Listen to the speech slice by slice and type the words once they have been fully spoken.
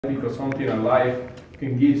because something alive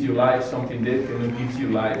can give you life, something dead cannot give you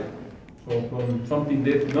life. So from something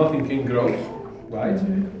dead, nothing can grow, right? So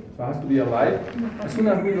it has to be alive. As soon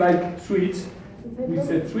as we like sweets, we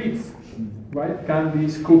said sweets, right?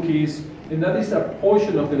 Candies, cookies, and that is a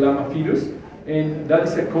portion of the llama fetus, and that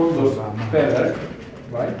is a condor feather,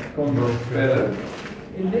 right? Condor feather.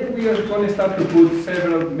 And then we are going to start to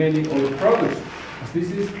put many other products. As this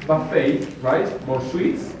is buffet, right? More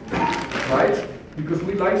sweets, right? Because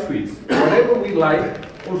we like sweets. Whatever we like,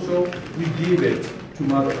 also we give it to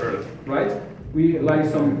Mother Earth, right? We like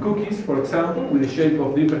some cookies, for example, with the shape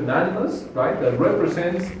of different animals, right? That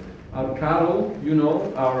represents our cattle, you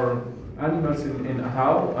know, our animals in a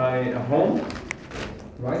home,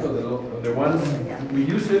 right? Or the ones we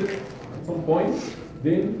use it at some point.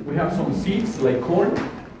 Then we have some seeds like corn,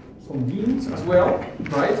 some beans as well,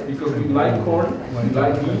 right? Because we like corn, we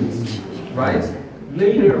like beans, right?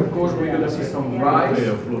 Later, of course, we're going to see some rice,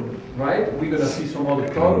 right? We're going to see some other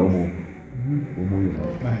products.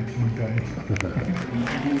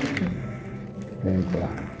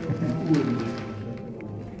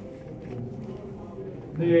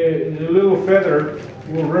 The little feather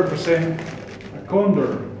will represent a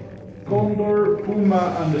condor. Condor,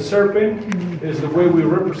 puma, and the serpent is the way we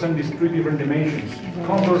represent these three different dimensions.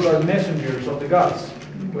 Condors are messengers of the gods.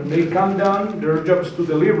 When they come down, their job is to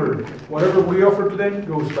deliver. Whatever we offer to them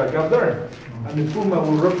goes back up there. And the puma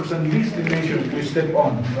will represent this dimension we step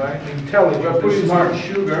on, right? Intelligence. We're putting some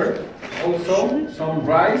sugar, also some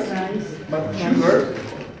rice, but sugar,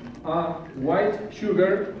 white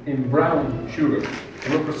sugar and brown sugar,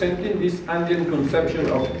 representing this Andean conception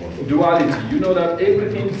of duality. You know that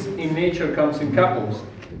everything in nature comes in couples,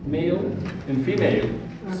 male and female,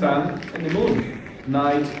 sun and the moon,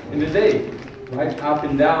 night and the day, right? Up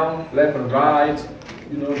and down, left and right,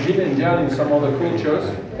 you know, yin and yang in some other cultures,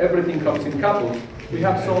 everything comes in couples. We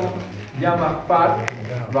have some llama fat,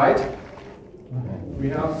 right? We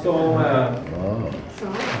have some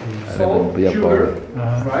salt, sugar,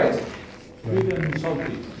 right?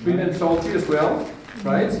 Sweet and salty as well,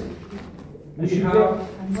 right? We have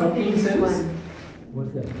some incense.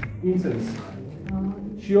 What's that? Incense.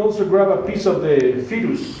 She also grabbed a piece of the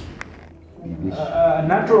fetus. A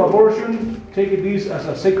natural abortion, take this as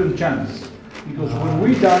a second chance. Because when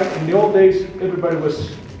we died, in the old days, everybody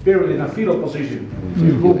was buried in a fetal position. So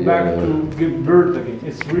you go back to give birth again.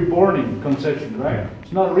 It's reborning conception, right?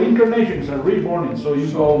 It's not reincarnation, it's a reborning. So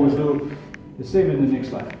you always do the same in the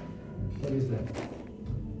next life. What is that?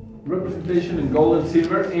 Representation in gold and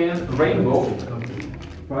silver and rainbow,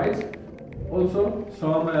 right? Also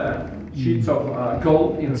some sheets of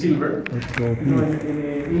gold and silver. You know,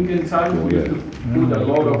 in Incan times we used to put a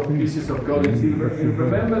lot of pieces of gold and silver. And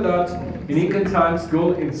remember that in Incan times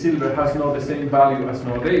gold and silver has not the same value as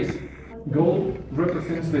nowadays. Gold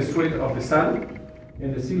represents the sweat of the sun,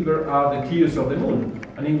 and the silver are the tears of the moon.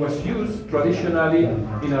 And it was used traditionally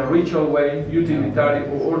in a ritual way, utilitarian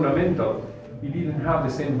or ornamental. It didn't have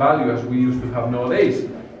the same value as we used to have nowadays.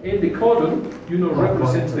 And the cotton, you know,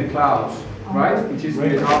 represents the clouds, right? Which is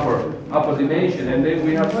the upper dimension. And then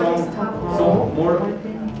we have some more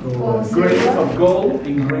grains of gold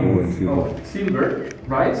and grains of silver,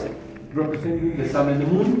 right? Representing the sun and the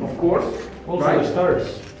moon, of course. Also right? the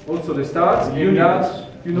stars. Also the stars. And that,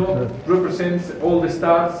 you know, represents all the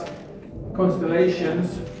stars,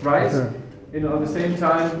 constellations, right? And at the same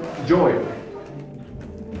time, joy.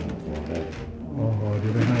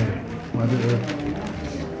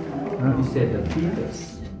 You said the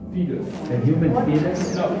fetus. Fetus. The human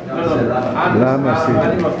fetus? No.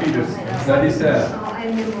 Animal fetus. That is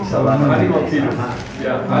animal fetus.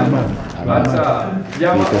 Yeah, animal. That's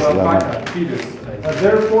llama or alpaca fetus.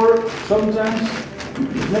 Therefore, sometimes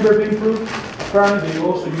it's never been proved. Apparently, they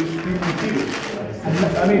also use human fetus.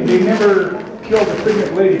 I mean, they never killed a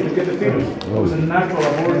pregnant lady to get the fetus. It was a natural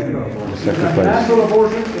abortion. It's a natural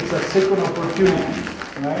abortion. It's a second opportunity,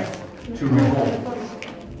 right? To reborn.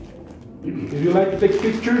 If you like to take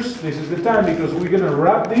pictures, this is the time because we're gonna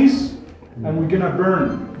wrap these and we're gonna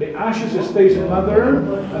burn. The ashes stays in Mother Earth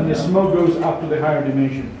and the smoke goes up to the higher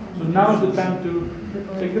dimension. So now is the time to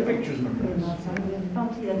take the pictures, my friends.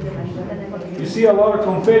 You see a lot of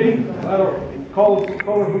confetti, a lot of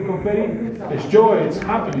colorful confetti. It's joy, it's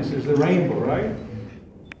happiness, it's the rainbow, right?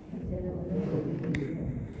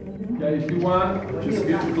 Yeah, if you want, just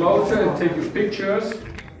get closer and take your pictures.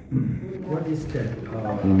 What is that?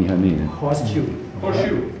 Horseshoe.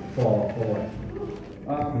 Horseshoe. For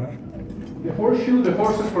the horseshoe, the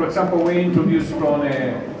horses, for example, we introduced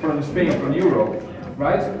from Spain, from Europe,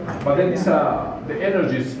 right? But then it's the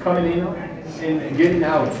energies coming in and getting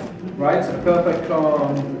out, right? A perfect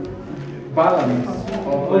balance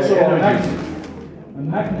also a energy.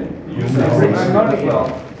 magnet. Use It brings magnet money. as well.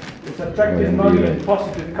 It's attracting money and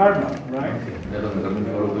positive karma, right?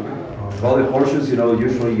 Well, the horseshoes,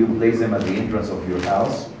 usually you place them at the entrance of your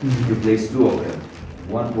house. You place two of them,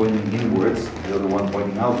 one pointing inwards, the other one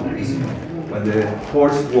pointing outwards. When the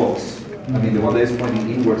horse walks, the one that is pointing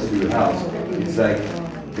inwards to your house, it's like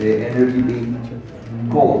the energy being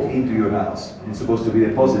called into your house. It's supposed to be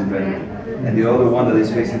the positive energy. And the other one that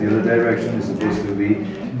is facing the other direction is supposed to be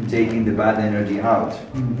taking the bad energy out.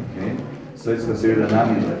 Okay? So it's considered an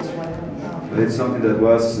amulet. But it's something that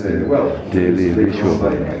was, daily ritual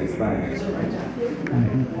by the Spaniards, right?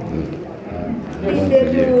 Did they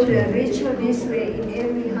do the ritual this way in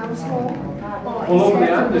every household? All over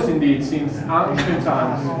the Andes, indeed, since ancient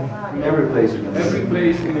times. Every place you can Every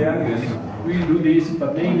place in the Andes, we do this,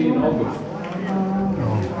 but mainly in August.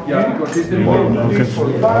 Yeah, because it's the more. For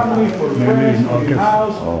family, for friends, for your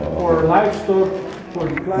house, for livestock, for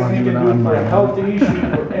the climate, you can do it for a healthy issue,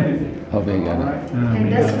 for anything. How big are And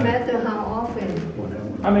doesn't matter how often.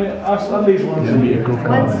 At least once a year.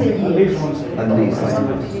 Once a At year. least once a year. At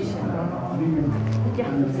least.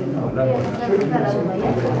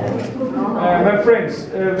 My friends,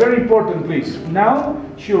 very important, please. Now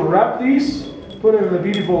she'll wrap these, put it in the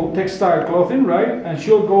beautiful textile clothing, right? And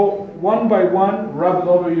she'll go one by one, wrap it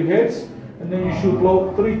over your heads, and then you should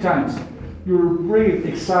blow 3 times. You breathe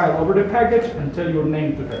exhale over the package and tell your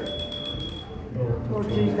name to her. Or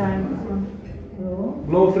 3 times.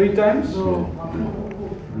 Blow 3 times,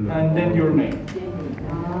 and then your name.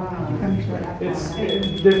 It's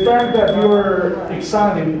the fact that you're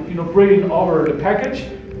exhaling, breathing over the package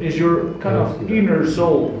is your kind of inner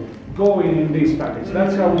soul going in this package.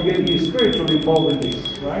 That's how we get you spiritually involved in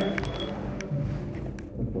this, right?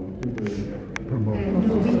 And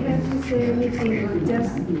do we have to say anything or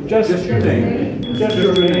just Just your name. Just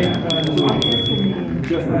your name. name?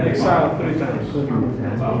 Just exhale 3 times.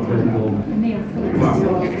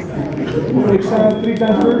 Exhale 3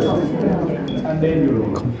 times first, and then your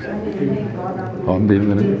name. หอมดีเหมือน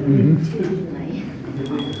กันนะอือหือ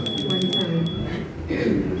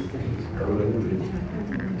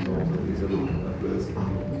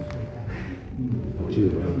ชื่อ